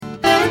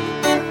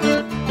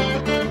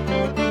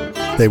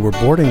They were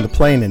boarding the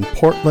plane in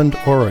Portland,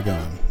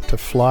 Oregon, to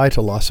fly to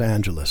Los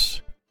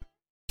Angeles.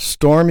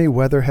 Stormy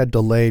weather had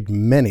delayed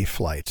many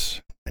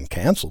flights and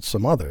canceled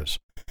some others.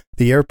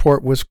 The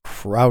airport was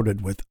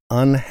crowded with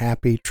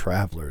unhappy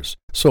travelers,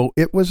 so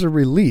it was a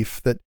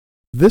relief that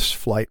this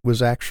flight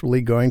was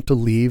actually going to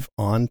leave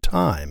on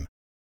time.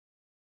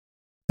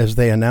 As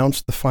they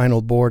announced the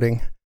final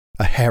boarding,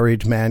 a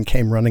harried man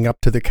came running up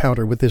to the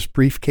counter with his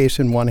briefcase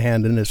in one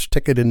hand and his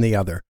ticket in the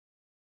other.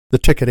 The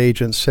ticket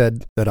agent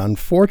said that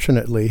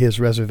unfortunately his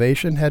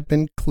reservation had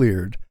been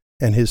cleared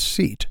and his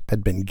seat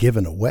had been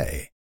given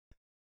away.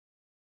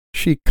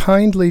 She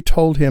kindly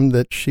told him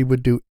that she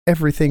would do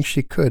everything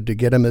she could to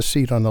get him a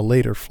seat on a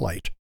later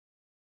flight.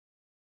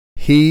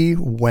 He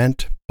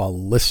went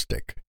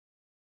ballistic.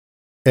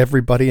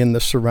 Everybody in the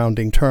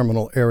surrounding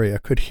terminal area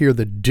could hear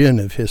the din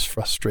of his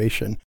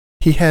frustration.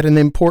 He had an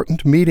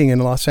important meeting in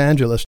Los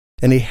Angeles,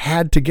 and he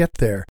had to get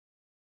there.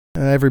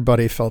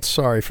 Everybody felt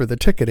sorry for the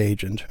ticket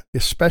agent,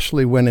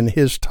 especially when in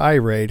his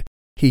tirade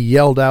he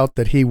yelled out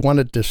that he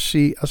wanted to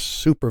see a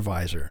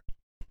supervisor.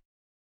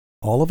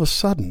 All of a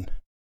sudden,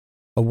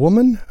 a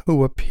woman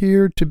who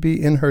appeared to be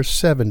in her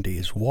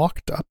 70s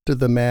walked up to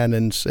the man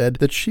and said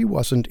that she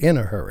wasn't in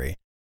a hurry,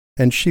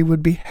 and she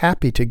would be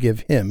happy to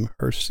give him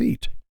her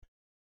seat.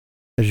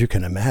 As you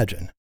can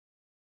imagine,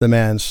 the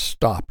man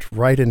stopped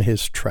right in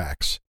his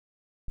tracks.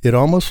 It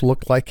almost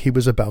looked like he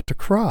was about to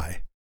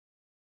cry.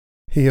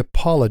 He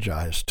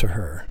apologized to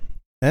her,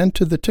 and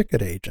to the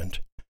ticket agent,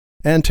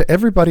 and to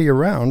everybody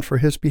around for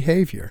his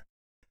behavior.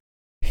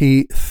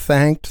 He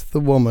thanked the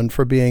woman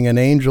for being an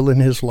angel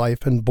in his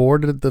life and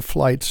boarded the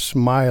flight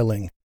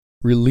smiling,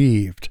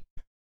 relieved,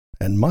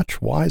 and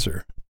much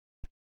wiser.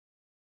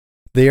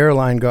 The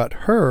airline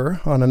got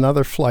her on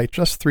another flight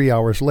just 3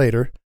 hours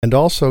later and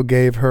also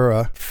gave her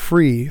a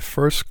free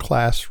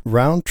first-class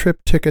round-trip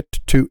ticket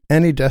to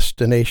any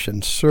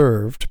destination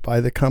served by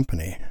the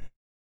company.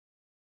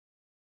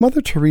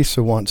 Mother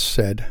Teresa once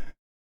said,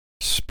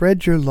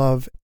 "Spread your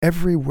love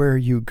everywhere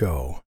you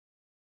go.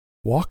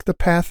 Walk the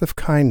path of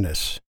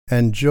kindness,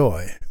 and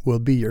joy will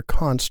be your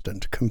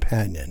constant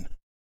companion."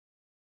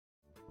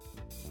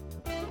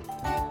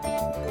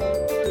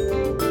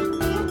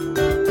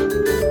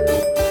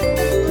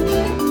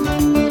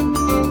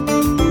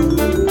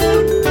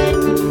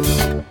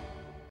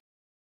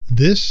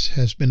 This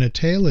has been A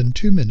Tale in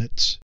 2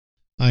 Minutes.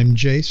 I'm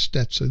Jay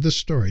Stetzer, the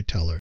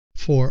storyteller,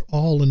 for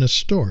All in a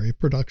Story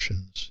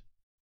Productions.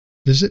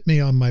 Visit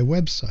me on my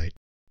website,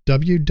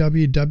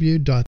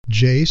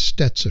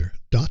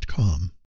 www.jaystetzer.com.